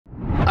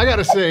I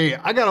gotta say,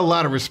 I got a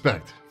lot of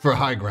respect for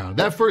HiGROUND.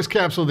 That first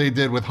capsule they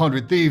did with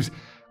 100 Thieves,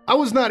 I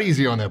was not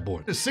easy on that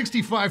board. A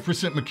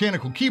 65%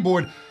 mechanical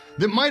keyboard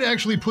that might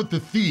actually put the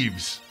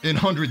thieves in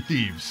 100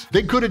 Thieves.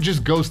 They could have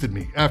just ghosted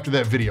me after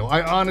that video.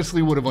 I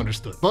honestly would have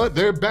understood. But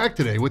they're back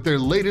today with their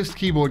latest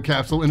keyboard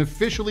capsule, an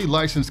officially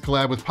licensed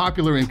collab with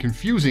popular and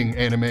confusing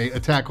anime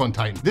Attack on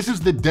Titan. This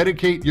is the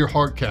Dedicate Your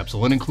Heart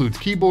capsule and includes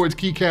keyboards,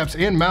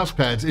 keycaps, and mouse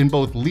pads in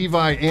both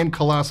Levi and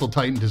Colossal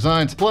Titan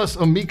designs, plus a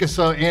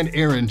Mikasa and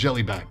Eren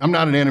jelly bag. I'm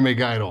not an anime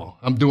guy at all.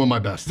 I'm doing my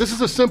best. This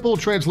is a simple,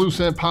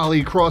 translucent,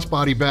 poly,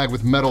 crossbody bag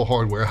with metal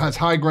hardware. It has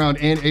HiGROUND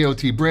and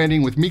AOT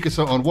branding with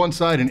Mikasa on one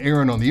side and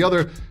Eren on the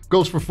other.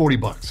 Goes for 40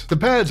 bucks. The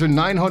pads are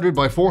 900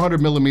 by 400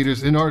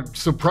 millimeters and are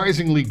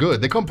surprisingly good.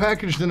 They come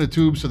packaged in a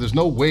tube, so there's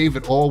no wave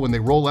at all when they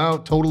roll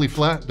out, totally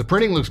flat. The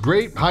printing looks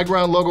great.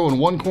 HiGROUND logo in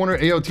one corner,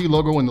 AOT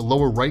logo in the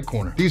lower right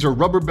corner. These are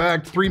rubber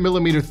backed, 3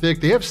 millimeter thick.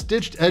 They have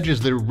stitched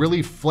edges that are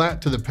really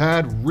flat to the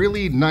pad,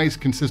 really nice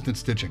consistent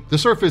stitching. The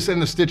surface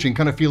and the stitching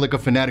kind of feel like a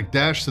Fanatic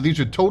Dash, so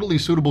these are totally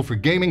suitable for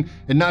gaming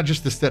and not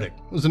just aesthetic.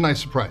 It was a nice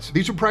surprise.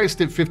 These are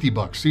priced at 50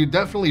 bucks, so you're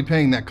definitely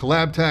paying that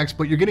collab tax,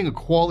 but you're getting a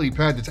quality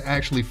pad that's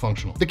actually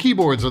functional. The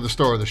keyboards are the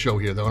star of the show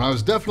here though, and I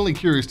was definitely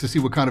curious to see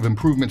what kind of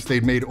improvements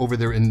they'd made over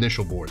their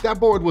initial board. That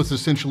board was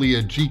essentially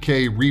a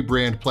GK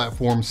rebrand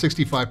platform,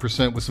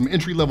 65% with some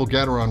entry-level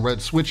Gateron red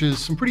switches,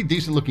 some pretty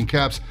decent looking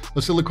caps,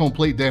 a silicone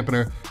plate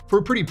dampener for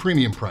a pretty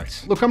premium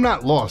price. Look, I'm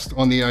not lost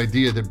on the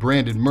idea that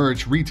branded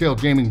merch, retail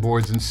gaming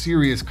boards, and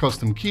serious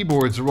custom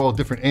keyboards are all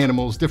different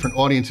animals, different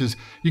audiences.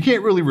 You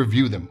can't really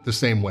review them the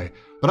same way.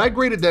 But I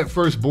graded that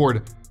first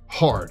board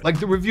hard. Like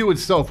the review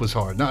itself was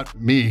hard, not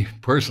me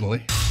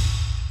personally.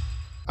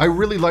 I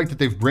really like that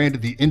they've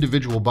branded the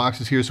individual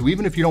boxes here, so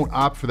even if you don't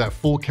opt for that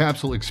full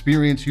capsule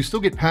experience, you still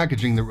get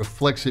packaging that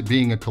reflects it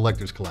being a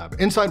collector's collab.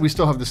 Inside, we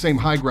still have the same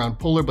HiGROUND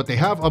puller, but they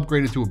have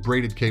upgraded to a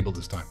braided cable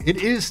this time. It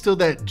is still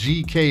that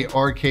GK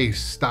RK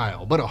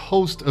style, but a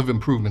host of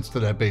improvements to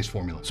that base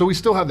formula. So we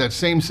still have that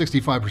same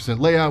 65%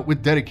 layout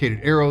with dedicated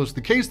arrows.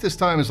 The case this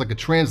time is like a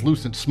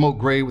translucent smoke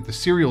gray with the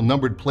serial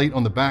numbered plate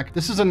on the back.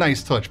 This is a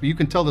nice touch, but you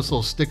can tell this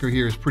little sticker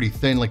here is pretty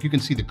thin, like you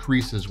can see the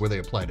creases where they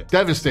applied it.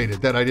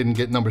 Devastated that I didn't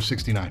get number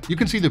 69. You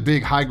can see the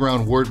big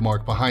HiGROUND word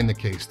mark behind the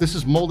case. This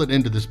is molded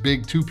into this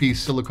big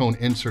two-piece silicone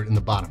insert in the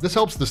bottom. This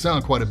helps the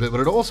sound quite a bit, but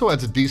it also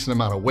adds a decent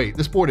amount of weight.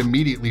 This board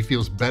immediately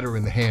feels better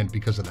in the hand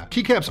because of that.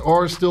 Keycaps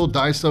are still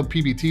dye-sub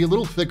PBT, a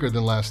little thicker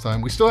than last time.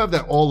 We still have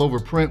that all-over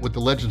print with the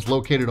legends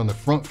located on the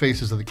front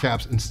faces of the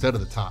caps instead of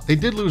the top. They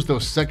did lose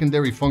those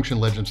secondary function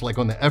legends like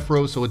on the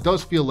F-row, so it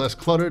does feel less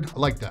cluttered. I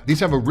like that. These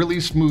have a really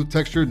smooth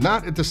texture,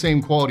 not at the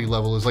same quality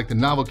level as like the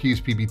Novel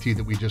Keys PBT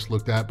that we just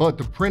looked at, but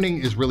the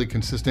printing is really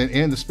consistent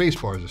and the space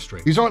bars are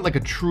straight. These aren't like a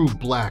true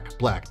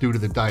black due to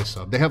the dye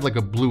sub. They have like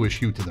a bluish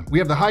hue to them. We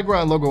have the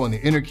HiGROUND logo on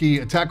the inner key,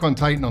 Attack on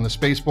Titan on the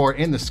spacebar,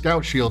 and the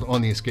Scout Shield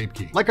on the escape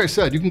key. Like I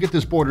said, you can get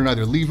this board in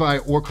either Levi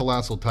or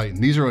Colossal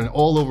Titan. These are an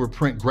all-over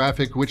print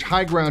graphic, which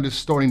HiGROUND is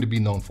starting to be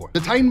known for.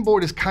 The Titan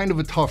board is kind of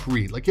a tough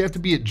read. Like you have to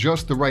be at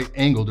just the right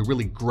angle to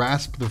really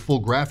grasp the full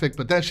graphic,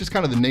 but that's just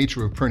kind of the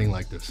nature of printing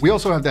like this. We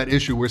also have that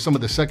issue where some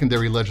of the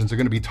secondary legends are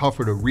going to be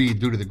tougher to read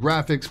due to the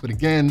graphics, but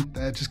again,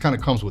 that just kind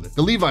of comes with it.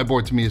 The Levi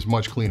board to me is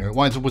much cleaner. It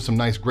winds up with some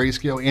nice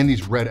grayscale and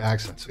these red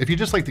accents. If you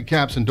just like the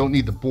caps and don't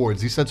need the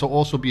boards, these sets will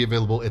also be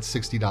available at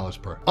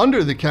 $60 per.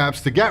 Under the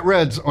caps, the GAT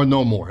Reds are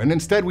no more, and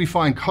instead we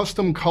find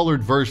custom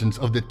colored versions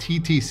of the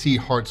TTC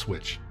Heart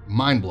Switch.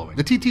 Mind-blowing.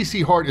 The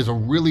TTC Heart is a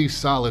really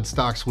solid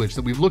stock switch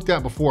that we've looked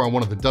at before on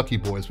one of the Ducky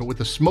boards, but with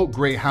the smoke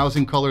gray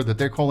housing color that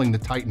they're calling the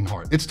Titan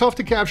Heart. It's tough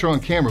to capture on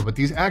camera, but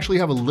these actually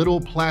have a little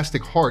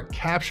plastic heart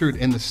captured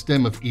in the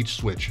stem of each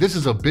switch. This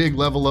is a big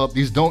level up.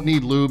 These don't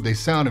need lube. They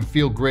sound and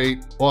feel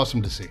great.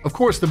 Awesome to see. Of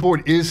course, the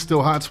board is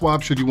still hot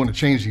swap should you want to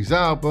change these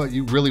out, but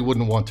you really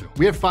wouldn't want to.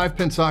 We have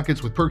 5-pin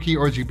sockets with per key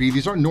RGB.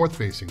 These are north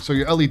facing, so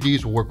your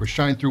LEDs will work with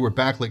shine through or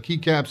backlit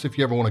keycaps if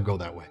you ever want to go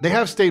that way. They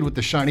have stayed with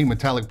the shiny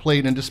metallic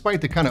plate, and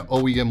despite the kind of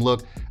OEM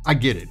look, I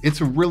get it. It's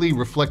a really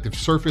reflective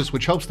surface,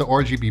 which helps the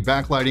RGB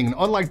backlighting, and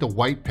unlike the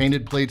white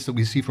painted plates that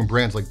we see from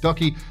brands like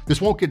Ducky, this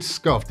won't get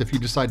scuffed if you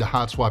decide to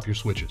hot swap your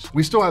switches.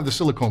 We still have the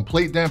silicone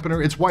plate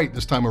dampener. It's white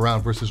this time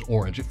around versus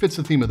orange. It fits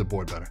the theme of the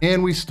board better.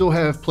 And we still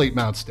have plate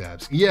mount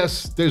stabs.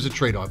 Yes, there's a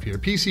trade-off here.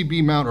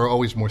 PCB mount are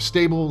always more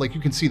stable, like you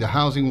can see the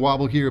housing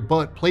wobble here,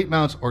 but plate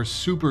mounts are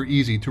super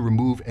easy to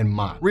remove and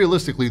mod.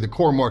 Realistically, the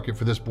core market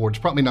for this board is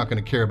probably not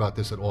going to care about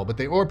this at all, but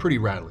they are pretty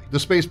rattly. The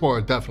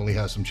spacebar definitely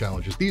has some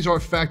challenges. These are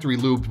factory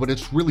lubed, but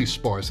it's really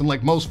sparse, and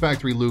like most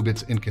factory lube,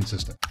 it's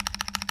inconsistent.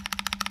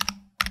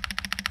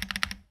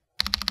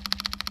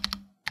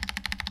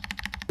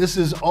 This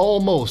is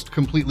almost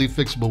completely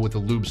fixable with the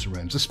lube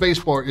syringe. The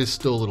spacebar is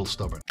still a little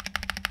stubborn.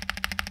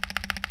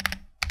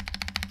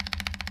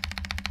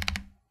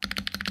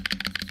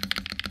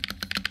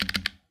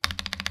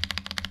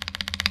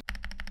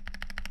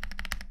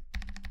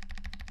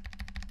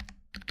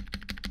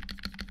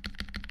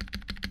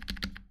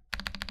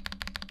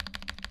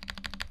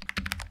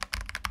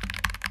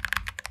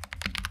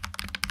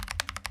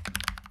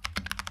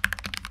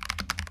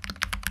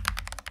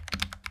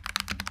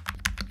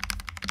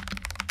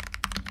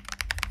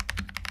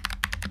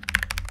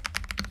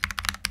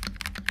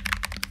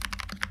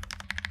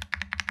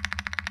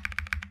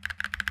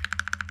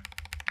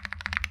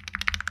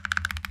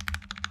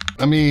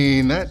 I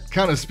mean, that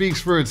kind of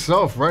speaks for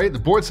itself, right? The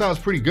board sounds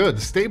pretty good.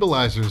 The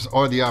stabilizers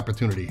are the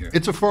opportunity here.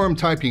 It's a firm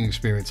typing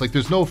experience. Like,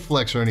 there's no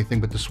flex or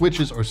anything, but the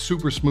switches are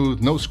super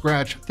smooth, no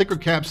scratch. Thicker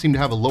caps seem to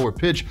have a lower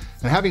pitch,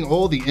 and having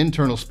all the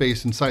internal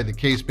space inside the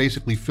case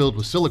basically filled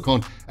with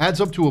silicone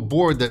adds up to a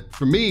board that,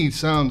 for me,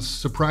 sounds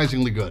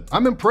surprisingly good.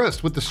 I'm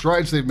impressed with the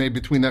strides they've made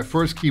between that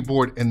first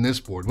keyboard and this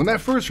board. When that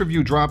first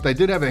review dropped, I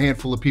did have a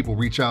handful of people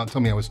reach out and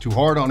tell me I was too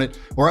hard on it,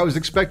 or I was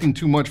expecting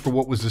too much for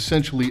what was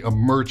essentially a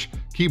merch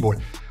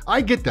keyboard.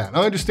 I get that.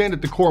 I understand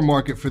that the core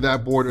market for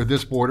that board or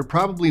this board are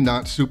probably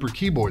not super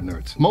keyboard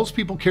nerds. Most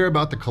people care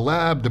about the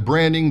collab, the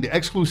branding, the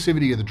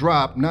exclusivity of the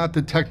drop, not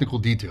the technical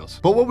details.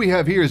 But what we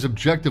have here is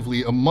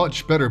objectively a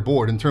much better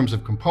board in terms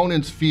of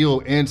components,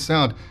 feel, and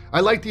sound.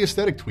 I like the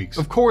aesthetic tweaks.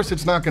 Of course,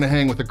 it's not going to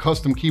hang with a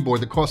custom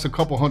keyboard that costs a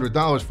couple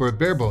 $100 for a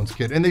bare bones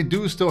kit, and they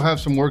do still have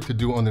some work to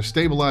do on their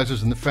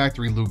stabilizers and the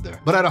factory lube there.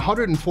 But at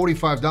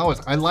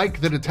 $145, I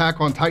like that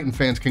Attack on Titan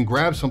fans can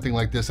grab something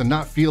like this and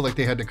not feel like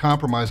they had to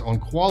compromise on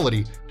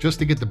quality just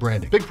to get the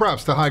branding. Big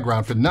props to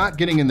HiGROUND for not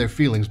getting in their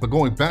feelings, but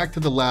going back to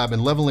the lab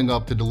and leveling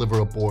up to deliver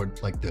a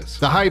board like this.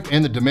 The hype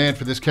and the demand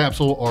for this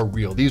capsule are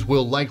real. These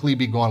will likely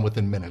be gone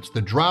within minutes.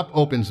 The drop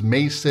opens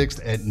May 6th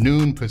at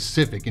noon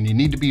Pacific, and you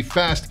need to be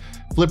fast.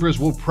 Flippers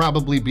will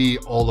probably be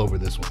all over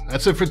this one.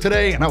 That's it for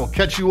today, and I will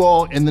catch you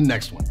all in the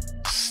next one.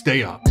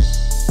 Stay up.